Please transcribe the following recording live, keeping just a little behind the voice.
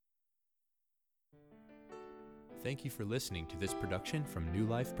Thank you for listening to this production from New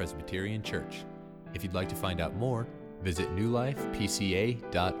Life Presbyterian Church. If you'd like to find out more, visit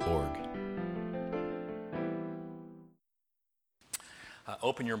newlifepca.org.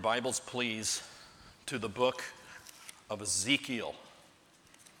 Open your Bibles, please, to the book of Ezekiel,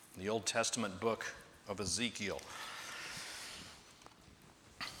 the Old Testament book of Ezekiel.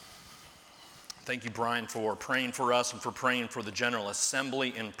 Thank you, Brian, for praying for us and for praying for the General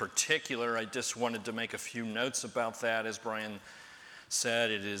Assembly in particular. I just wanted to make a few notes about that. As Brian said,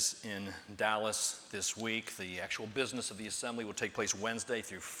 it is in Dallas this week. The actual business of the assembly will take place Wednesday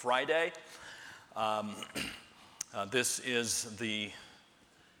through Friday. This is the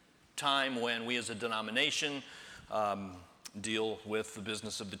time when we as a denomination deal with the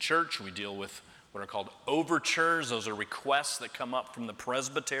business of the church. We deal with what are called overtures. Those are requests that come up from the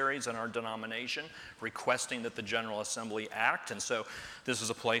presbyteries in our denomination requesting that the General Assembly act. And so this is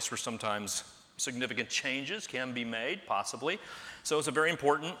a place where sometimes significant changes can be made, possibly. So it's a very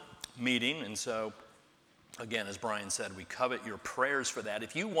important meeting. And so, again, as Brian said, we covet your prayers for that.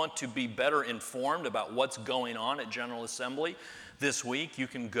 If you want to be better informed about what's going on at General Assembly this week, you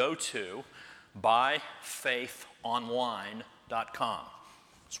can go to byfaithonline.com.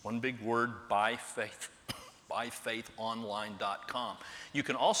 It's one big word, byfaithonline.com. You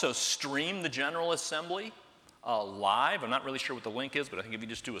can also stream the General Assembly live. I'm not really sure what the link is, but I think if you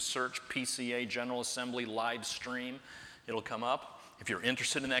just do a search, PCA General Assembly live stream, it'll come up. If you're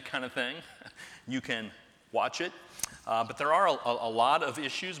interested in that kind of thing, you can watch it. But there are a lot of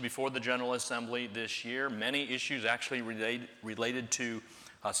issues before the General Assembly this year, many issues actually related to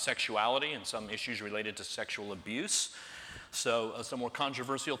sexuality and some issues related to sexual abuse. So some more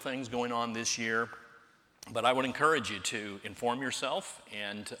controversial things going on this year. But I would encourage you to inform yourself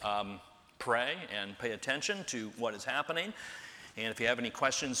and pray and pay attention to what is happening. And if you have any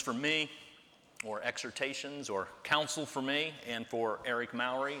questions for me or exhortations or counsel for me and for Eric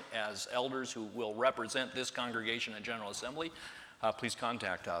Mowry as elders who will represent this congregation at General Assembly, please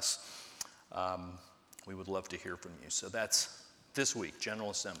contact us. We would love to hear from you. So that's this week,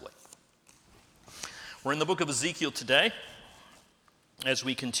 General Assembly. We're in the book of Ezekiel today as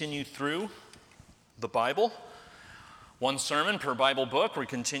we continue through the Bible. One sermon per Bible book. We're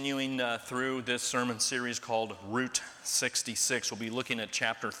continuing through this sermon series called Route 66. We'll be looking at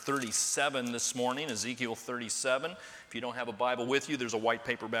chapter 37 this morning, Ezekiel 37. If you don't have a Bible with you, there's a white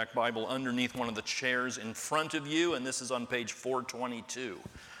paperback Bible underneath one of the chairs in front of you, and this is on page 422.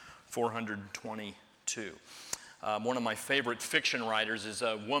 422. One of my favorite fiction writers is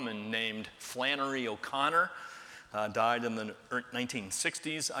a woman named Flannery O'Connor. Died in the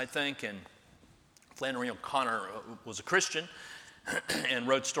 1960s, I think, and Flannery O'Connor was a Christian and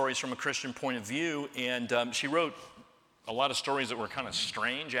wrote stories from a Christian point of view, and she wrote a lot of stories that were kind of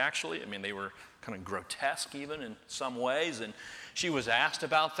strange, actually. I mean, they were kind of grotesque even in some ways, and she was asked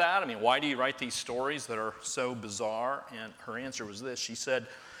about that. I mean, why do you write these stories that are so bizarre? And her answer was this. She said,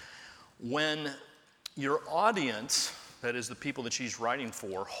 when your audience, that is the people that she's writing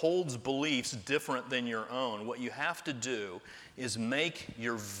for, holds beliefs different than your own, what you have to do is make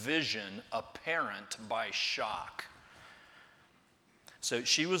your vision apparent by shock. So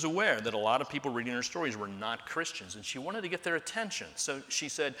she was aware that a lot of people reading her stories were not Christians, and she wanted to get their attention. So she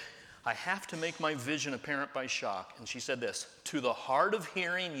said, I have to make my vision apparent by shock. And she said this, to the hard of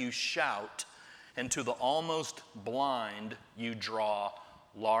hearing you shout, and to the almost blind you draw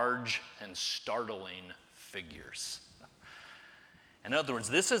large and startling figures. In other words,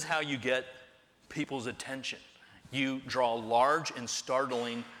 this is how you get people's attention. You draw large and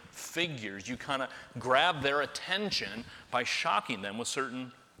startling figures. You kind of grab their attention by shocking them with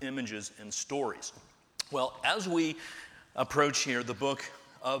certain images and stories. Well, as we approach here the book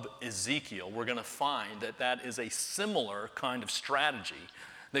of Ezekiel, we're going to find that that is a similar kind of strategy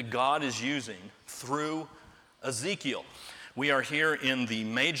that God is using through Ezekiel. We are here in the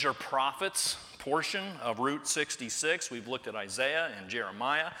major prophets portion of Route 66. We've looked at Isaiah and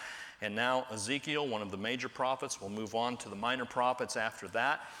Jeremiah, and now Ezekiel, one of the major prophets. We'll move on to the minor prophets after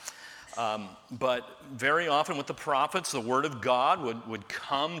that. But very often with the prophets, the word of God would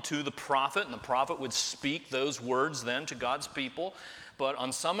come to the prophet, and the prophet would speak those words then to God's people. But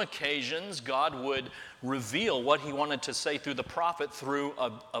on some occasions, God would reveal what he wanted to say through the prophet through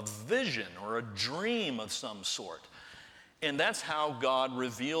a vision or a dream of some sort. And that's how God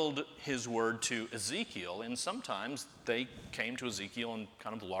revealed his word to Ezekiel. And sometimes they came to Ezekiel in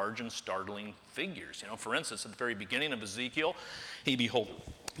kind of large and startling figures. You know, for instance, at the very beginning of Ezekiel, he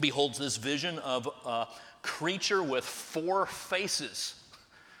beholds this vision of a creature with 4 faces.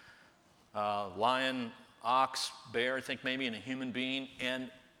 Lion, ox, bear, I think maybe, and a human being. And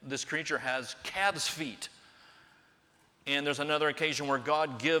this creature has calves' feet. And there's another occasion where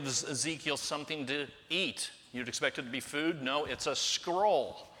God gives Ezekiel something to eat. You'd expect it to be food. No, it's a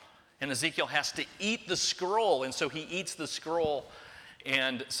scroll. And Ezekiel has to eat the scroll. And so he eats the scroll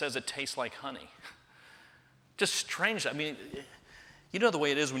and says it tastes like honey. Just strange. I mean, you know the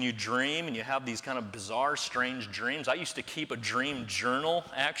way it is when you dream and you have these kind of bizarre, strange dreams. I used to keep a dream journal,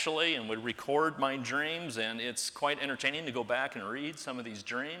 actually, and would record my dreams. And it's quite entertaining to go back and read some of these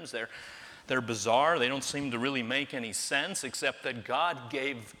dreams. They're bizarre. They don't seem to really make any sense, except that God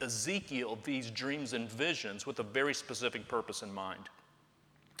gave Ezekiel these dreams and visions with a very specific purpose in mind.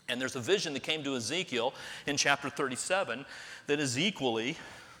 And there's a vision that came to Ezekiel in chapter 37 that is equally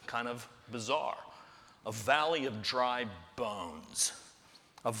kind of bizarre. A valley of dry bones.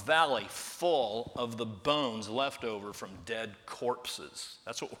 A valley full of the bones left over from dead corpses.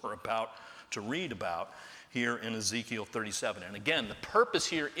 That's what we're about to read about here in Ezekiel 37. And again, the purpose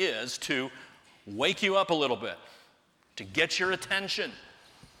here is to wake you up a little bit, to get your attention,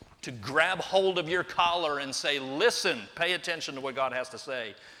 to grab hold of your collar and say, listen, pay attention to what God has to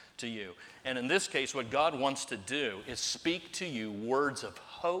say to you. And in this case, what God wants to do is speak to you words of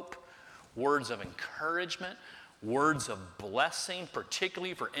hope, words of encouragement, words of blessing,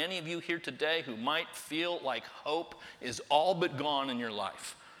 particularly for any of you here today who might feel like hope is all but gone in your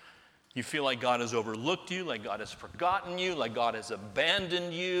life. You feel like God has overlooked you, like God has forgotten you, like God has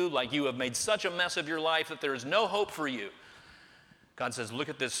abandoned you, like you have made such a mess of your life that there is no hope for you. God says, look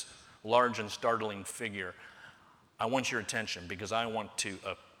at this large and startling figure. I want your attention because I want to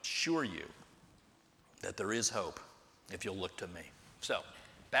assure you that there is hope if you'll look to me. So,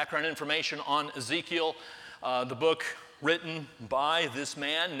 background information on Ezekiel, the book written by this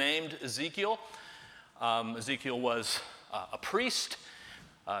man named Ezekiel. Ezekiel was a priest.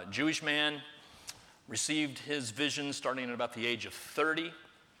 Jewish man, received his vision starting at about the age of 30.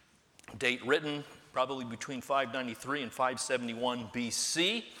 Date written probably between 593 and 571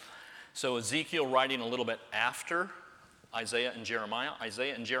 BC. So Ezekiel writing a little bit after Isaiah and Jeremiah.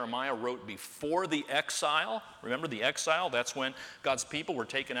 Isaiah and Jeremiah wrote before the exile. Remember the exile? That's when God's people were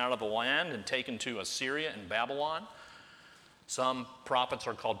taken out of the land and taken to Assyria and Babylon. Some prophets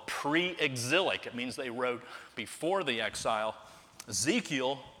are called pre-exilic. It means they wrote before the exile.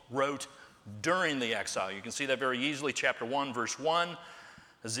 Ezekiel wrote during the exile. You can see that very easily. Chapter 1, verse 1,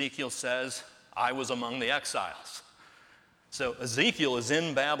 Ezekiel says, I was among the exiles. So Ezekiel is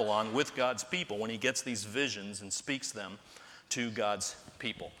in Babylon with God's people when he gets these visions and speaks them to God's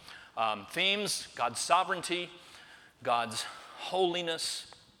people. Themes, God's sovereignty, God's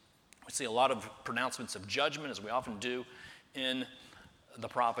holiness. We see a lot of pronouncements of judgment, as we often do in the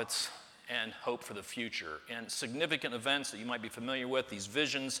prophets, and hope for the future. And significant events that you might be familiar with, these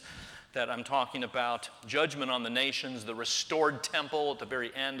visions that I'm talking about, judgment on the nations, the restored temple at the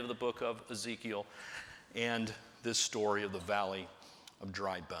very end of the book of Ezekiel, and this story of the valley of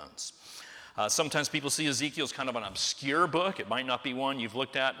dry bones. Sometimes people see Ezekiel as kind of an obscure book. It might not be one you've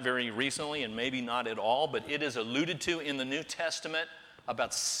looked at very recently, and maybe not at all, but it is alluded to in the New Testament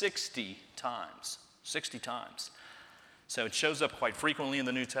about 60 times. 60 times. So it shows up quite frequently in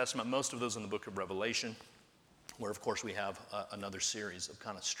the New Testament, most of those in the book of Revelation, where, of course, we have another series of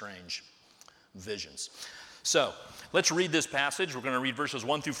kind of strange visions. So let's read this passage. We're going to read verses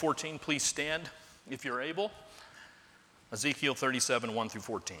 1 through 14. Please stand if you're able. Ezekiel 37, 1 through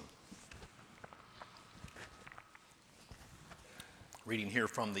 14. Reading here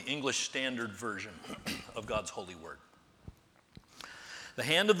from the English Standard Version of God's holy word. The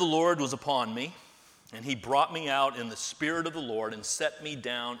hand of the Lord was upon me, and he brought me out in the spirit of the Lord and set me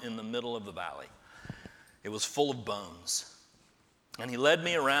down in the middle of the valley. It was full of bones. And he led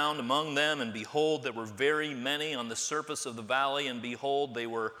me around among them, and behold, there were very many on the surface of the valley, and behold, they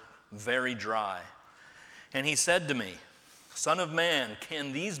were very dry. And he said to me, Son of man,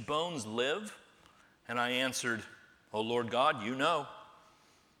 can these bones live? And I answered, O Lord God, you know.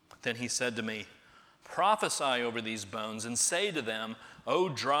 Then he said to me, Prophesy over these bones and say to them, O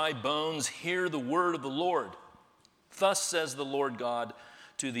dry bones, hear the word of the Lord. Thus says the Lord God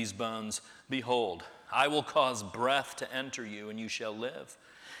to these bones, Behold, I will cause breath to enter you, and you shall live.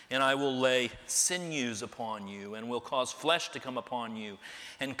 And I will lay sinews upon you, and will cause flesh to come upon you,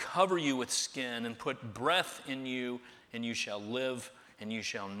 and cover you with skin, and put breath in you, and you shall live, and you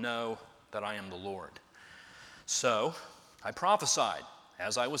shall know that I am the Lord. So I prophesied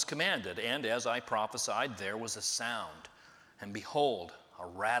as I was commanded, and as I prophesied, there was a sound. And behold, a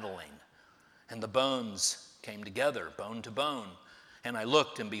rattling, and the bones came together, bone to bone. And I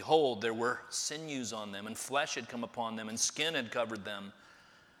looked, and behold, there were sinews on them, and flesh had come upon them, and skin had covered them,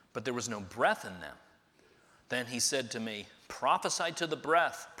 but there was no breath in them. Then he said to me, Prophesy to the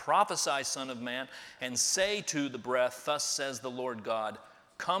breath, Prophesy, Son of Man, and say to the breath, thus says the Lord God,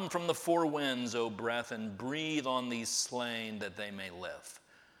 come from the four winds, O breath, and breathe on these slain that they may live.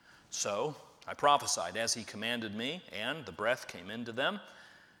 So I prophesied as he commanded me, and the breath came into them,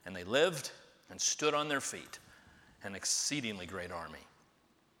 and they lived and stood on their feet, an exceedingly great army.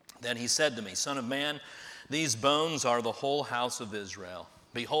 Then he said to me, Son of man, these bones are the whole house of Israel.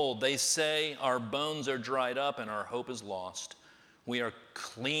 Behold, they say, our bones are dried up and our hope is lost. We are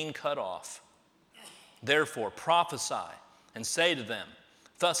clean cut off. Therefore prophesy and say to them,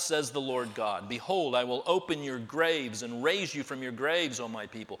 thus says the Lord God, behold, I will open your graves and raise you from your graves, O my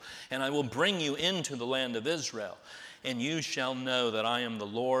people, and I will bring you into the land of Israel. And you shall know that I am the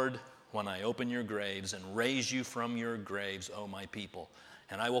Lord when I open your graves and raise you from your graves, O my people.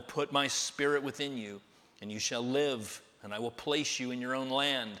 And I will put my spirit within you, and you shall live, and I will place you in your own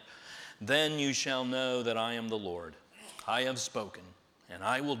land. Then you shall know that I am the Lord. I have spoken, and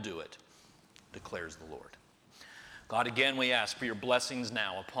I will do it, declares the Lord. God, again, we ask for your blessings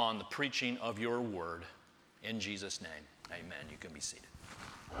now upon the preaching of your word. In Jesus' name, amen. You can be seated.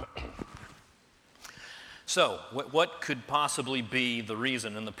 So, what could possibly be the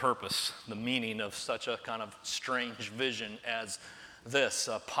reason and the purpose, the meaning of such a kind of strange vision as this,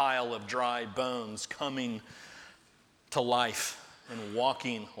 a pile of dry bones coming to life and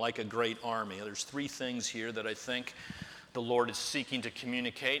walking like a great army? There's three things here that I think the Lord is seeking to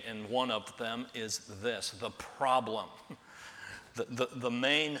communicate, and one of them is this, the problem. The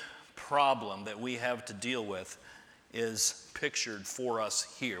main problem that we have to deal with is pictured for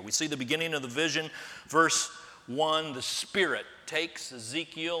us here. We see the beginning of the vision, verse 1, the Spirit takes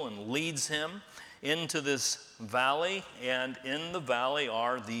Ezekiel and leads him into this valley, and in the valley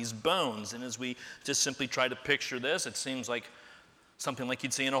are these bones. And as we just simply try to picture this, it seems like something like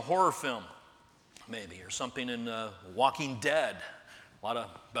you'd see in a horror film, maybe, or something in Walking Dead. A lot of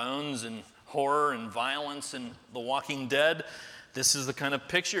bones and horror and violence in The Walking Dead. This is the kind of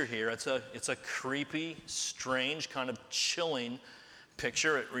picture here. It's a creepy, strange, kind of chilling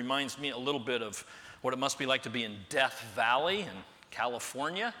picture. It reminds me a little bit of what it must be like to be in Death Valley in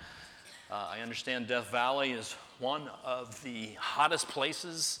California. I understand Death Valley is one of the hottest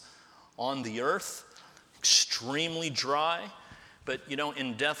places on the earth, extremely dry. But, you know,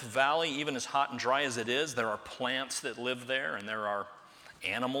 in Death Valley, even as hot and dry as it is, there are plants that live there, and there are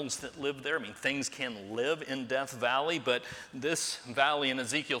animals that live there. I mean, things can live in Death Valley, but this valley in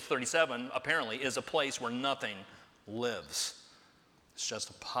Ezekiel 37 apparently is a place where nothing lives. It's just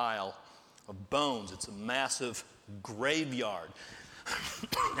a pile of bones. It's a massive graveyard.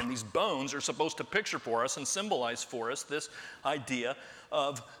 And these bones are supposed to picture for us and symbolize for us this idea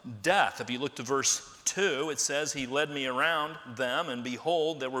of death. If you look to verse 2, it says, he led me around them, and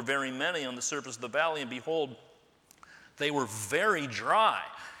behold, there were very many on the surface of the valley, and behold, they were very dry.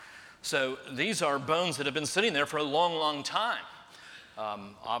 So these are bones that have been sitting there for a long, long time.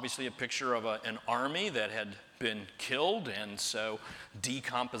 Obviously a picture of an army that had been killed, and so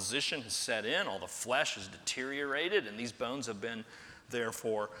decomposition has set in. All the flesh is deteriorated, and these bones have been there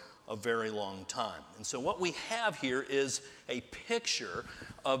for a very long time. And so what we have here is a picture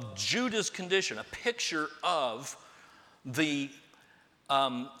of Judah's condition, a picture of the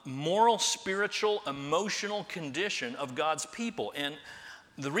moral, spiritual, emotional condition of God's people. And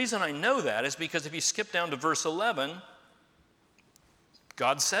the reason I know that is because if you skip down to verse 11,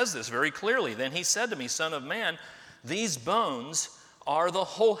 God says this very clearly. Then he said to me, Son of man, these bones are the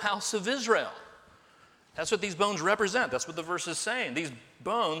whole house of Israel. That's what these bones represent. That's what the verse is saying. These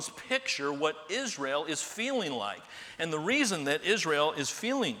bones picture what Israel is feeling like. And the reason that Israel is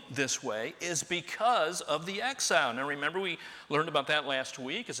feeling this way is because of the exile. Now remember, we learned about that last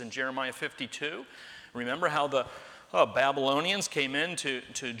week. It's in Jeremiah 52. Remember how the Babylonians came into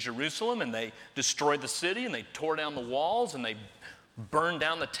Jerusalem, and they destroyed the city, and they tore down the walls, and they burned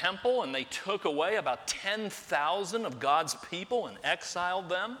down the temple, and they took away about 10,000 of God's people and exiled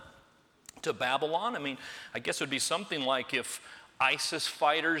them to Babylon. I mean, I guess it would be something like if ISIS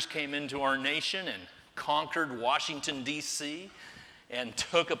fighters came into our nation and conquered Washington, D.C., and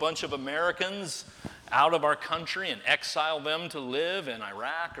took a bunch of Americans out of our country and exiled them to live in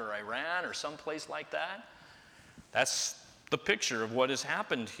Iraq or Iran or someplace like that. That's the picture of what has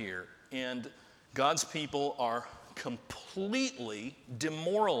happened here. And God's people are completely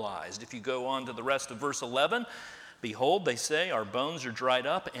demoralized. If you go on to the rest of verse 11, behold, they say, our bones are dried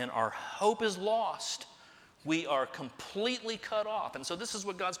up and our hope is lost. We are completely cut off. And so this is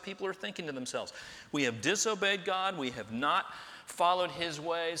what God's people are thinking to themselves. We have disobeyed God. We have not followed his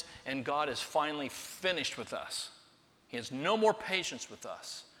ways. And God is finally finished with us. He has no more patience with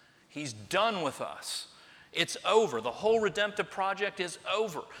us. He's done with us. It's over. The whole redemptive project is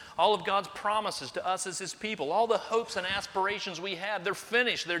over. All of God's promises to us as His people, all the hopes and aspirations we had, they're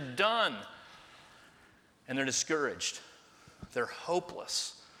finished, they're done. And they're discouraged. They're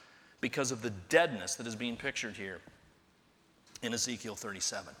hopeless because of the deadness that is being pictured here in Ezekiel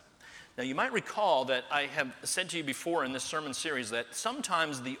 37. Now, you might recall that I have said to you before in this sermon series that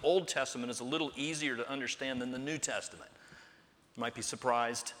sometimes the Old Testament is a little easier to understand than the New Testament. You might be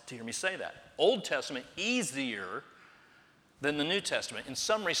surprised to hear me say that. Old Testament easier than the New Testament in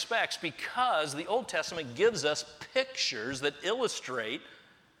some respects because the Old Testament gives us pictures that illustrate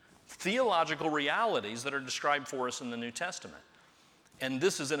theological realities that are described for us in the New Testament. And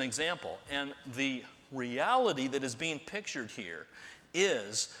this is an example. And the reality that is being pictured here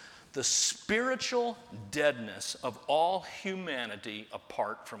is the spiritual deadness of all humanity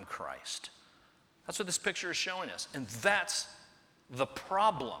apart from Christ. That's what this picture is showing us. And that's the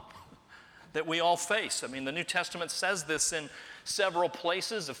problem that we all face. I mean, the New Testament says this in several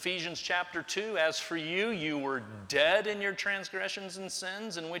places. Ephesians chapter 2, as for you, you were dead in your transgressions and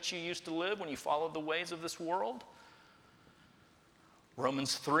sins in which you used to live when you followed the ways of this world.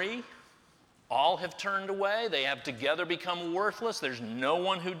 Romans 3, all have turned away. They have together become worthless. There's no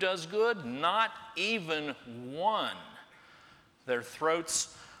one who does good, not even one. Their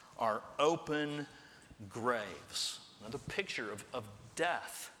throats are open graves. Another picture of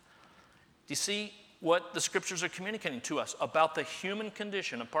death. Do you see what the Scriptures are communicating to us about the human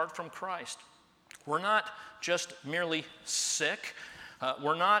condition apart from Christ? We're not just merely sick.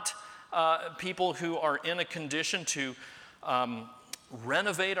 We're not people who are in a condition to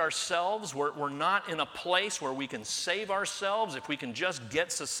renovate ourselves. We're not in a place where we can save ourselves if we can just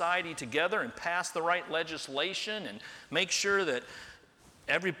get society together and pass the right legislation and make sure that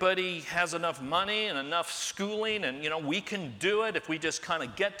everybody has enough money and enough schooling, and we can do it if we just kind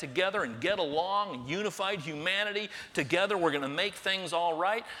of get together and get along, unified humanity together, we're going to make things all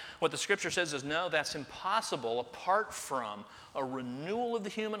right. What the Scripture says is no, that's impossible apart from a renewal of the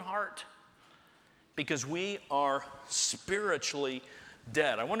human heart, because we are spiritually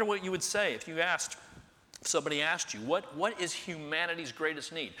dead. I wonder what you would say if somebody asked you, what is humanity's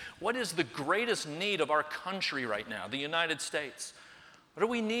greatest need? What is the greatest need of our country right now, the United States? What do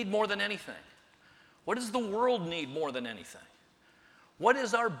we need more than anything? What does the world need more than anything? What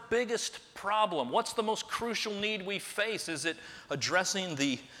is our biggest problem? What's the most crucial need we face? Is it addressing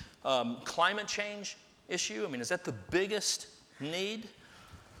the climate change issue? I mean, is that the biggest need?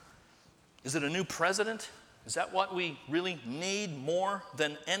 Is it a new president? Is that what we really need more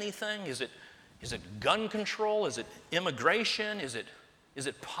than anything? Is it gun control? Is it immigration? Is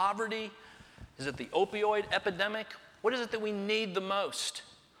it poverty? Is it the opioid epidemic? What is it that we need the most?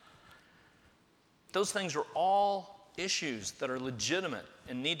 Those things are all issues that are legitimate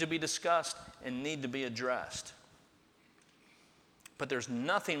and need to be discussed and need to be addressed. But there's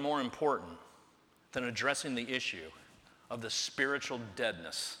nothing more important than addressing the issue of the spiritual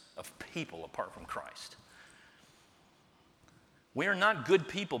deadness of people apart from Christ. We are not good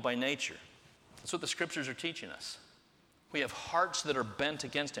people by nature. That's what the Scriptures are teaching us. We have hearts that are bent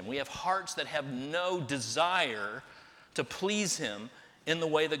against Him. We have hearts that have no desire to please Him in the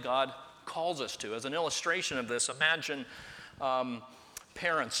way that God calls us to. As an illustration of this, imagine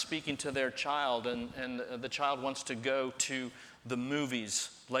parents speaking to their child, and the child wants to go to the movies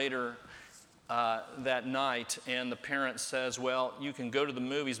later that night, and the parent says, well, you can go to the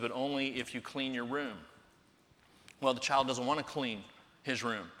movies, but only if you clean your room. Well, the child doesn't want to clean his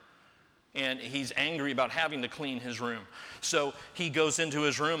room, and he's angry about having to clean his room. So he goes into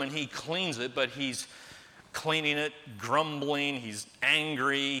his room and he cleans it, but he's cleaning it, grumbling, he's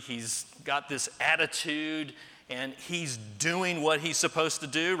angry, he's got this attitude, and he's doing what he's supposed to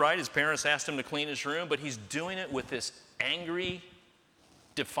do, right? His parents asked him to clean his room, but he's doing it with this angry,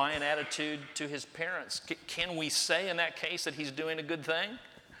 defiant attitude to his parents. Can we say in that case that he's doing a good thing?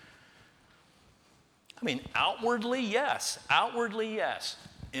 I mean, outwardly, yes. Outwardly, yes.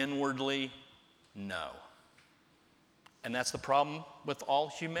 Inwardly, no. And that's the problem with all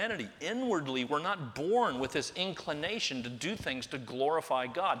humanity. Inwardly, we're not born with this inclination to do things to glorify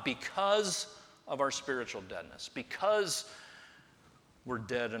God because of our spiritual deadness, because we're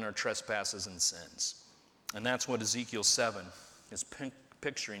dead in our trespasses and sins. And that's what Ezekiel 7 is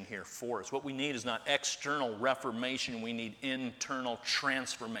picturing here for us. What we need is not external reformation, we need internal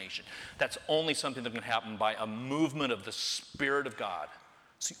transformation. That's only something that can happen by a movement of the Spirit of God.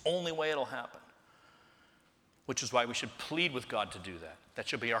 It's the only way it'll happen. Which is why we should plead with God to do that. That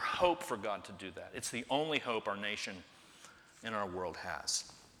should be our hope for God to do that. It's the only hope our nation and our world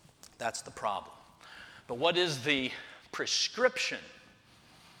has. That's the problem. But what is the prescription?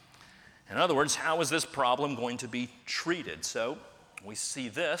 In other words, how is this problem going to be treated? So we see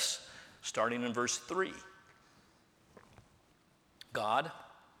this starting in verse 3. God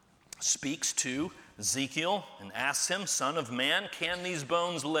speaks to Ezekiel and asks him, "Son of man, can these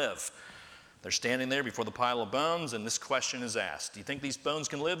bones live?" They're standing there before the pile of bones, and this question is asked. Do you think these bones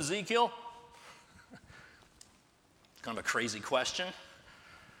can live, Ezekiel? Kind of a crazy question.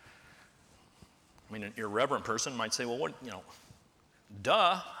 I mean, an irreverent person might say, well, what,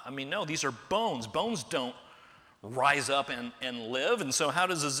 duh. I mean, no, these are bones. Bones don't rise up and live. And so how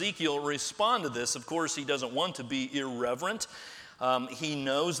does Ezekiel respond to this? Of course, he doesn't want to be irreverent. He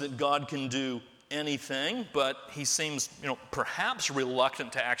knows that God can do anything, but he seems, perhaps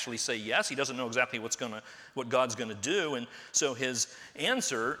reluctant to actually say yes. He doesn't know exactly what God's going to do. And so his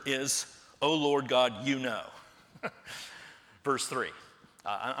answer is, "O Lord God, you know." Verse 3.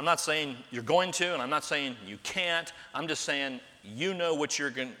 I'm not saying you're going to, and I'm not saying you can't. I'm just saying you know what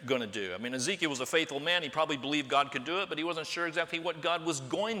you're going to do. I mean, Ezekiel was a faithful man. He probably believed God could do it, but he wasn't sure exactly what God was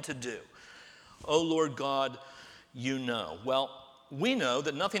going to do. "O Lord God, you know." Well, we know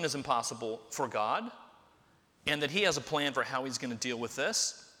that nothing is impossible for God, and that he has a plan for how he's going to deal with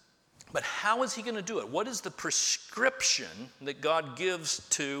this. But how is he going to do it? What is the prescription that God gives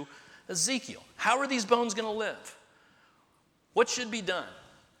to Ezekiel? How are these bones going to live? What should be done?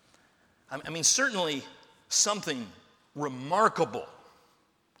 I mean, certainly something remarkable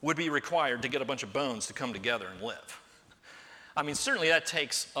would be required to get a bunch of bones to come together and live. I mean, certainly that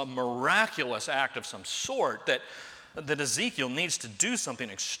takes a miraculous act of some sort that Ezekiel needs to do something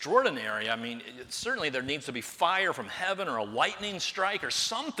extraordinary. I mean, certainly there needs to be fire from heaven or a lightning strike or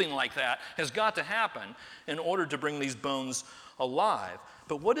something like that has got to happen in order to bring these bones alive.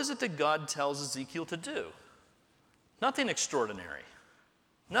 But what is it that God tells Ezekiel to do? Nothing extraordinary,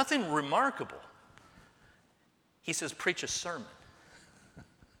 nothing remarkable. He says, preach a sermon.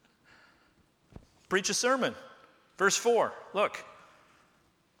 Preach a sermon. Verse 4, look.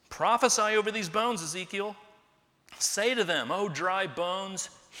 "Prophesy over these bones, Ezekiel. Say to them, O dry bones,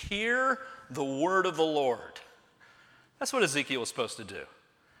 hear the word of the Lord." That's what Ezekiel was supposed to do,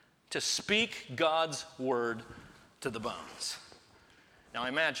 to speak God's word to the bones. Now, I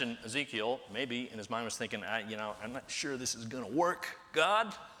imagine Ezekiel, maybe in his mind was thinking, I'm not sure this is going to work,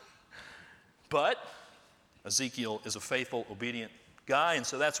 God. But Ezekiel is a faithful, obedient guy, and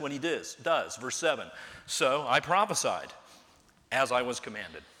so that's what he does. Verse 7, "So I prophesied as I was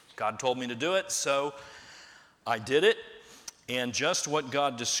commanded." God told me to do it, so I did it. And just what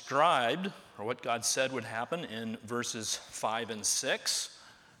God described, or what God said would happen in verses 5 and 6,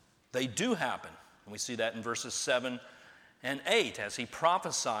 they do happen. And we see that in verses 7 and 8, as he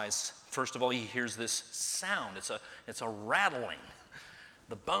prophesies. First of all, he hears this sound. It's a rattling.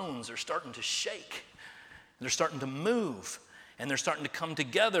 The bones are starting to shake. They're starting to move, and they're starting to come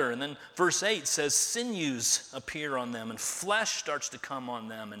together. And then verse 8 says sinews appear on them, and flesh starts to come on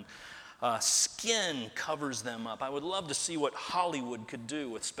them, and skin covers them up. I would love to see what Hollywood could do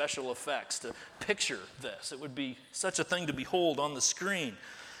with special effects to picture this. It would be such a thing to behold on the screen.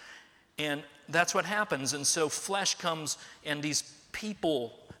 And that's what happens. And so flesh comes, and these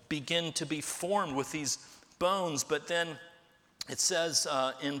people begin to be formed with these bones. But then it says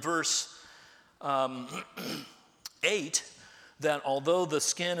in verse 8 that although the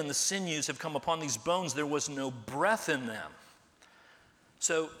skin and the sinews have come upon these bones, there was no breath in them.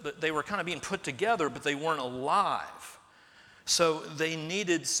 So they were kind of being put together, but they weren't alive. So they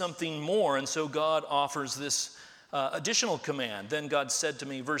needed something more, and so God offers this additional command. "Then God said to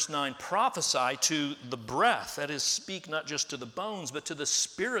me," verse 9, "prophesy to the breath," that is, speak not just to the bones, but to the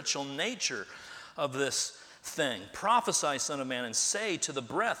spiritual nature of this thing. "Prophesy, son of man, and say to the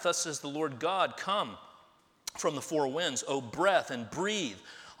breath, thus says the Lord God, come from the four winds, O breath, and breathe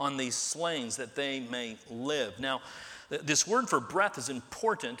on these slain that they may live." Now, this word for breath is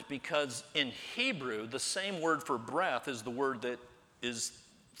important because in Hebrew, the same word for breath is the word that is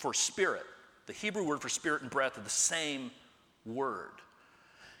for spirit. The Hebrew word for spirit and breath are the same word.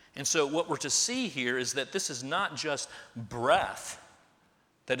 And so what we're to see here is that this is not just breath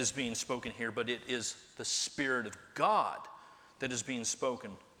that is being spoken here, but it is the Spirit of God that is being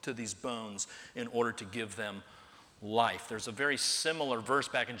spoken to these bones in order to give them life. There's a very similar verse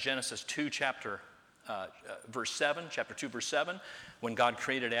back in Genesis 2, chapter 2, verse 7, when God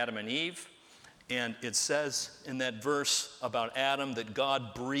created Adam and Eve. And it says in that verse about Adam that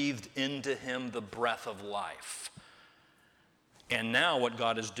God breathed into him the breath of life. And now what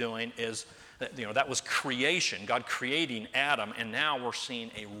God is doing is, that was creation, God creating Adam, and now we're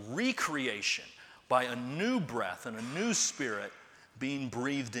seeing a recreation by a new breath and a new spirit being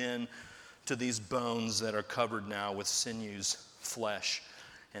breathed in to these bones that are covered now with sinews, flesh,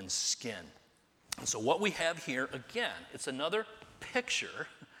 and skin. And so what we have here, again, it's another picture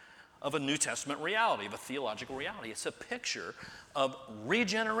of a New Testament reality, of a theological reality. It's a picture of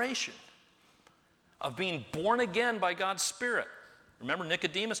regeneration, of being born again by God's Spirit. Remember,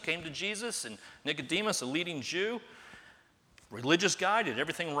 Nicodemus came to Jesus, and Nicodemus, a leading Jew, religious guy, did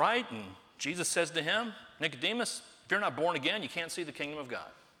everything right, and Jesus says to him, Nicodemus, if you're not born again, you can't see the kingdom of God.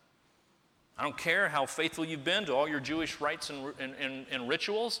 I don't care how faithful you've been to all your Jewish rites and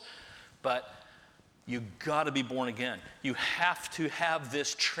rituals, but you got to be born again. You have to have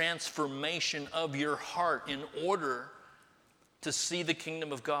this transformation of your heart in order to see the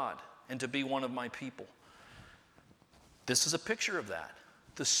kingdom of God and to be one of my people. This is a picture of that.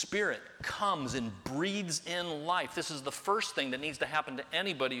 The Spirit comes and breathes in life. This is the first thing that needs to happen to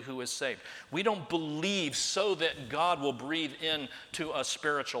anybody who is saved. We don't believe so that God will breathe into a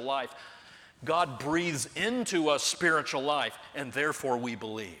spiritual life. God breathes into us spiritual life, and therefore we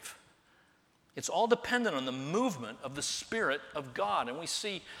believe. It's all dependent on the movement of the Spirit of God, and we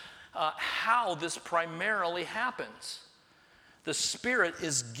see how this primarily happens. The Spirit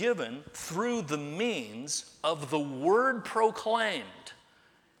is given through the means of the word proclaimed.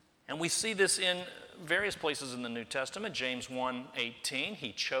 And we see this in various places in the New Testament. James 1:18,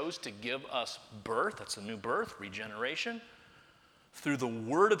 he chose to give us birth, that's a new birth, regeneration, through the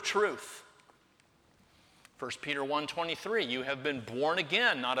word of truth. 1 Peter 1:23, you have been born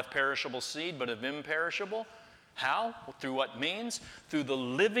again, not of perishable seed, but of imperishable. How? Through what means? Through the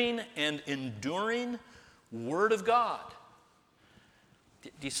living and enduring Word of God. Do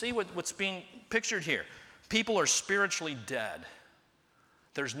you see what's being pictured here? People are spiritually dead.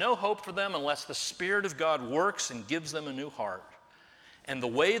 There's no hope for them unless the Spirit of God works and gives them a new heart. And the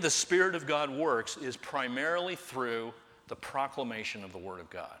way the Spirit of God works is primarily through the proclamation of the Word of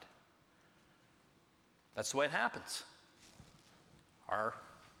God. That's the way it happens. Our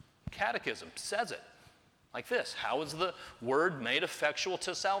catechism says it like this. How is the word made effectual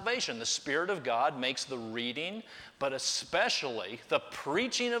to salvation? The Spirit of God makes the reading, but especially the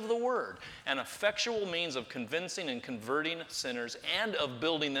preaching of the word, an effectual means of convincing and converting sinners and of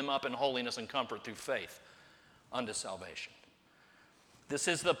building them up in holiness and comfort through faith unto salvation. This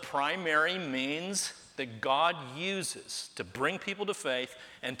is the primary means that God uses to bring people to faith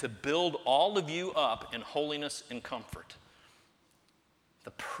and to build all of you up in holiness and comfort.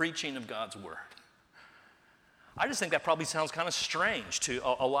 The preaching of God's word. I just think that probably sounds kind of strange to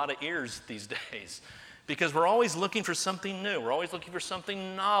a lot of ears these days, because we're always looking for something new. We're always looking for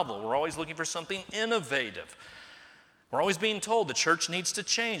something novel. We're always looking for something innovative. We're always being told the church needs to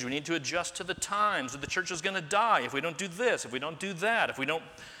change. We need to adjust to the times, or the church is going to die if we don't do this, if we don't do that, if we don't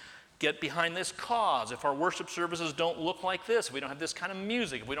get behind this cause, if our worship services don't look like this, if we don't have this kind of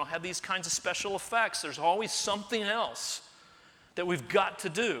music, if we don't have these kinds of special effects. There's always something else that we've got to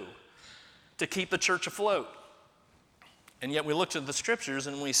do to keep the church afloat. And yet we look to the scriptures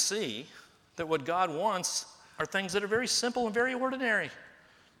and we see that what God wants are things that are very simple and very ordinary.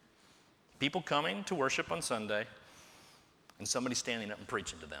 People coming to worship on Sunday and somebody standing up and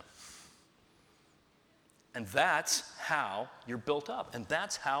preaching to them. And that's how you're built up. And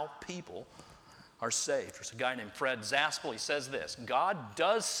that's how people are saved. There's a guy named Fred Zaspel. He says this: God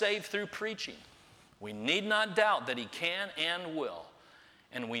does save through preaching. We need not doubt that he can and will.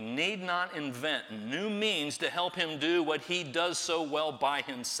 And we need not invent new means to help him do what he does so well by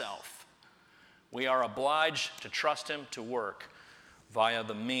himself. We are obliged to trust him to work via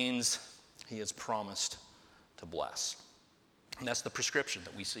the means he has promised to bless. And that's the prescription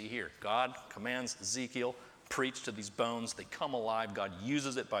that we see here. God commands Ezekiel, preach to these bones. They come alive. God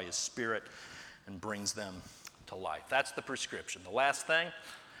uses it by his Spirit and brings them to life. That's the prescription. The last thing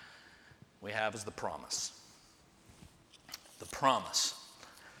we have is the promise. The promise.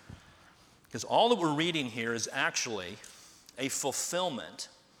 Because all that we're reading here is actually a fulfillment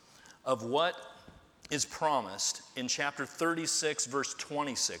of what is promised in chapter 36, verse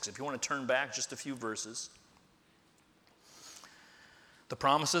 26. If you want to turn back just a few verses. The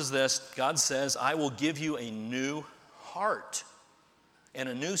promise is this: God says, I will give you a new heart, and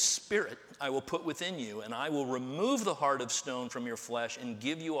a new spirit I will put within you, and I will remove the heart of stone from your flesh and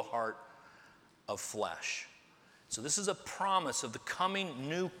give you a heart of flesh. So this is a promise of the coming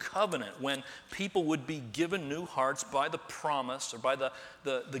new covenant, when people would be given new hearts by the promise, or by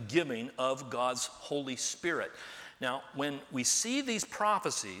the giving of God's Holy Spirit. Now, when we see these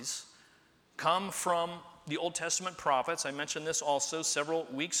prophecies come from the Old Testament prophets, I mentioned this also several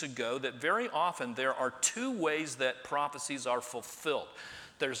weeks ago, that very often there are two ways that prophecies are fulfilled.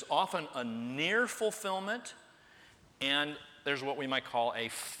 There's often a near fulfillment, and there's what we might call a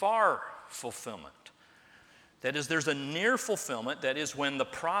far fulfillment. That is, there's a near fulfillment. That is, when the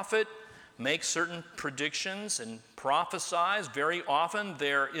prophet makes certain predictions and prophesies, very often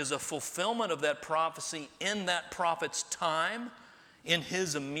there is a fulfillment of that prophecy in that prophet's time, in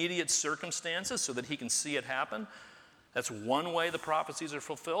his immediate circumstances, so that he can see it happen. That's one way the prophecies are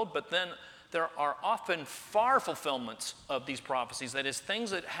fulfilled. But then there are often far fulfillments of these prophecies. That is,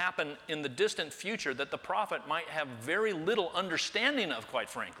 things that happen in the distant future that the prophet might have very little understanding of, quite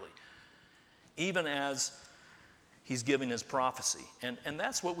frankly, even as he's giving his prophecy. And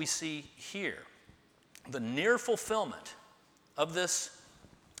that's what we see here. The near fulfillment of this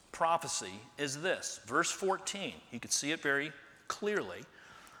prophecy is this. Verse 14, you can see it very clearly.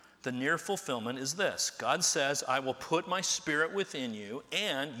 The near fulfillment is this. God says, I will put my spirit within you,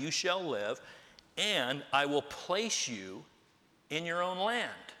 and you shall live, and I will place you in your own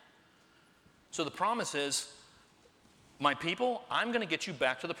land. So the promise is, my people, I'm going to get you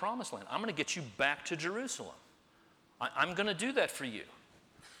back to the promised land. I'm going to get you back to Jerusalem. I'm going to do that for you.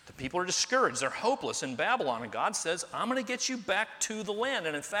 The people are discouraged. They're hopeless in Babylon. And God says, I'm going to get you back to the land.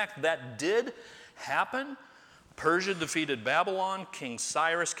 And in fact, that did happen. Persia defeated Babylon. King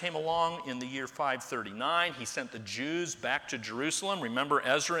Cyrus came along in the year 539. He sent the Jews back to Jerusalem. Remember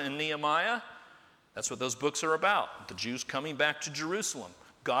Ezra and Nehemiah? That's what those books are about. The Jews coming back to Jerusalem.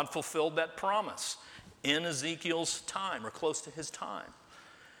 God fulfilled that promise in Ezekiel's time, or close to his time.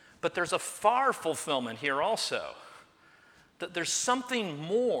 But there's a far fulfillment here also. That there's something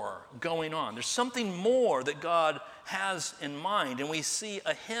more going on. There's something more that God has in mind. And we see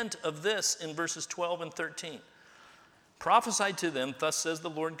a hint of this in verses 12 and 13. Prophesy to them, thus says the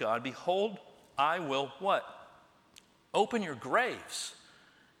Lord God, behold, I will what? Open your graves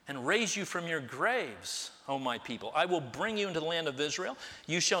and raise you from your graves, O my people. I will bring you into the land of Israel.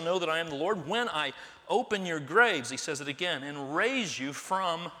 You shall know that I am the Lord when I open your graves, he says it again, and raise you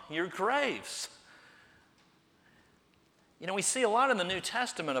from your graves. You know, we see a lot in the New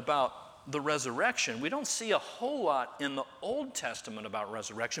Testament about the resurrection. We don't see a whole lot in the Old Testament about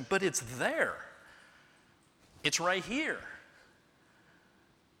resurrection, but it's there. It's right here.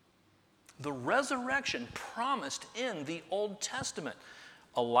 The resurrection promised in the Old Testament.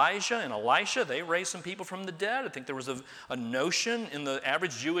 Elijah and Elisha, they raised some people from the dead. I think there was a notion in the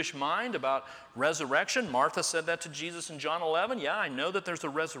average Jewish mind about resurrection. Martha said that to Jesus in John 11. Yeah, I know that there's a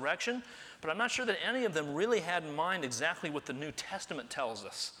resurrection, but I'm not sure that any of them really had in mind exactly what the New Testament tells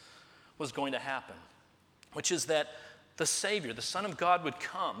us was going to happen, which is that the Savior, the Son of God, would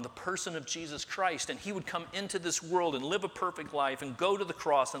come, the person of Jesus Christ, and he would come into this world and live a perfect life and go to the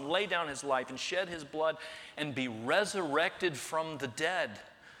cross and lay down his life and shed his blood and be resurrected from the dead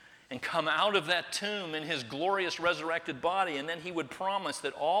and come out of that tomb in his glorious resurrected body. And then he would promise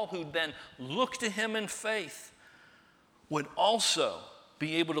that all who then look to him in faith would also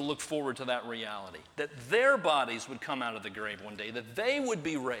be able to look forward to that reality, that their bodies would come out of the grave one day, that they would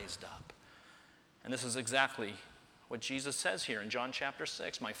be raised up. And this is exactly what Jesus says here in John chapter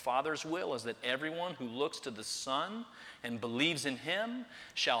 6. My Father's will is that everyone who looks to the Son and believes in him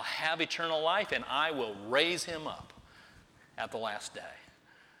shall have eternal life, and I will raise him up at the last day.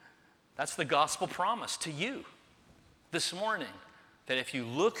 That's the gospel promise to you this morning, that if you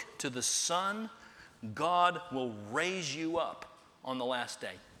look to the Son, God will raise you up on the last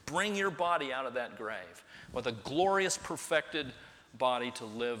day. Bring your body out of that grave with a glorious, perfected body to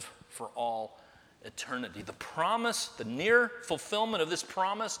live for all eternity. The promise, the near fulfillment of this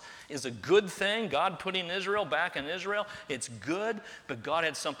promise is a good thing. God putting Israel back in Israel, it's good, but God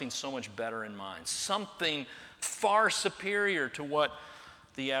had something so much better in mind, something far superior to what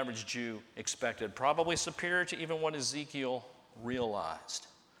the average Jew expected, probably superior to even what Ezekiel realized.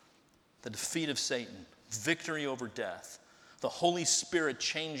 The defeat of Satan, victory over death, the Holy Spirit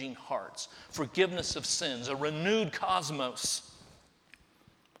changing hearts, forgiveness of sins, a renewed cosmos,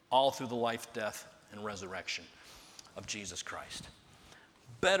 all through the life, death, and resurrection of Jesus Christ.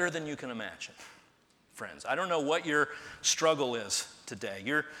 Better than you can imagine, friends. I don't know what your struggle is today.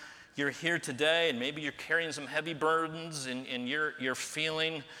 You're here today, and maybe you're carrying some heavy burdens, and you're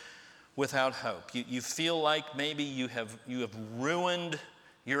feeling without hope. You feel like maybe you have ruined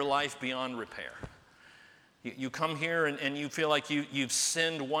your life beyond repair. You come here and you feel like you've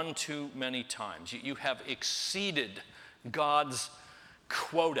sinned one too many times. You have exceeded God's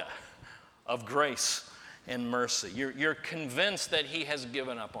quota of grace and mercy. You're convinced that he has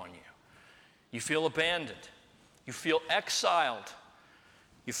given up on you. You feel abandoned. You feel exiled.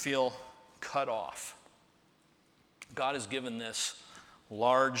 You feel cut off. God has given this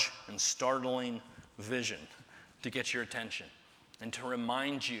large and startling vision to get your attention and to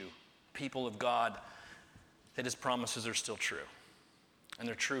remind you, people of God, that his promises are still true. And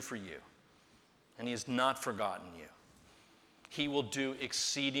they're true for you. and he has not forgotten you. He will do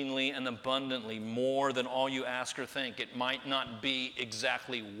exceedingly and abundantly more than all you ask or think. It might not be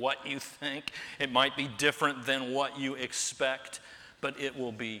exactly what you think. It might be different than what you expect, but it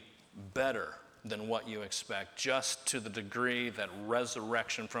will be better than what you expect, just to the degree that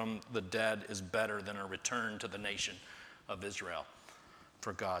resurrection from the dead is better than a return to the nation of Israel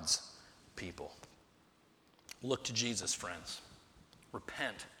for God's people. Look to Jesus, friends.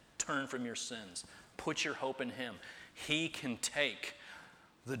 Repent. Turn from your sins. Put your hope in him. He can take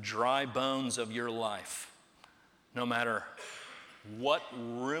the dry bones of your life, no matter what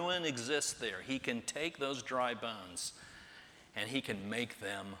ruin exists there. He can take those dry bones and he can make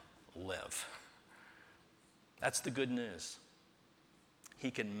them live. That's the good news.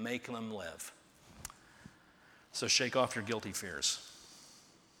 He can make them live. So shake off your guilty fears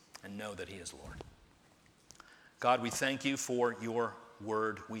and know that he is Lord. God, we thank you for your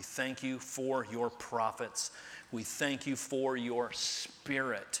word. We thank you for your prophets. We thank you for your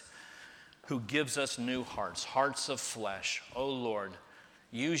Spirit who gives us new hearts, hearts of flesh. Oh Lord,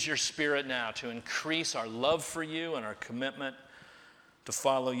 use your Spirit now to increase our love for you and our commitment to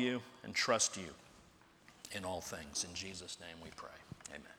follow you and trust you in all things. In Jesus' name we pray. Amen.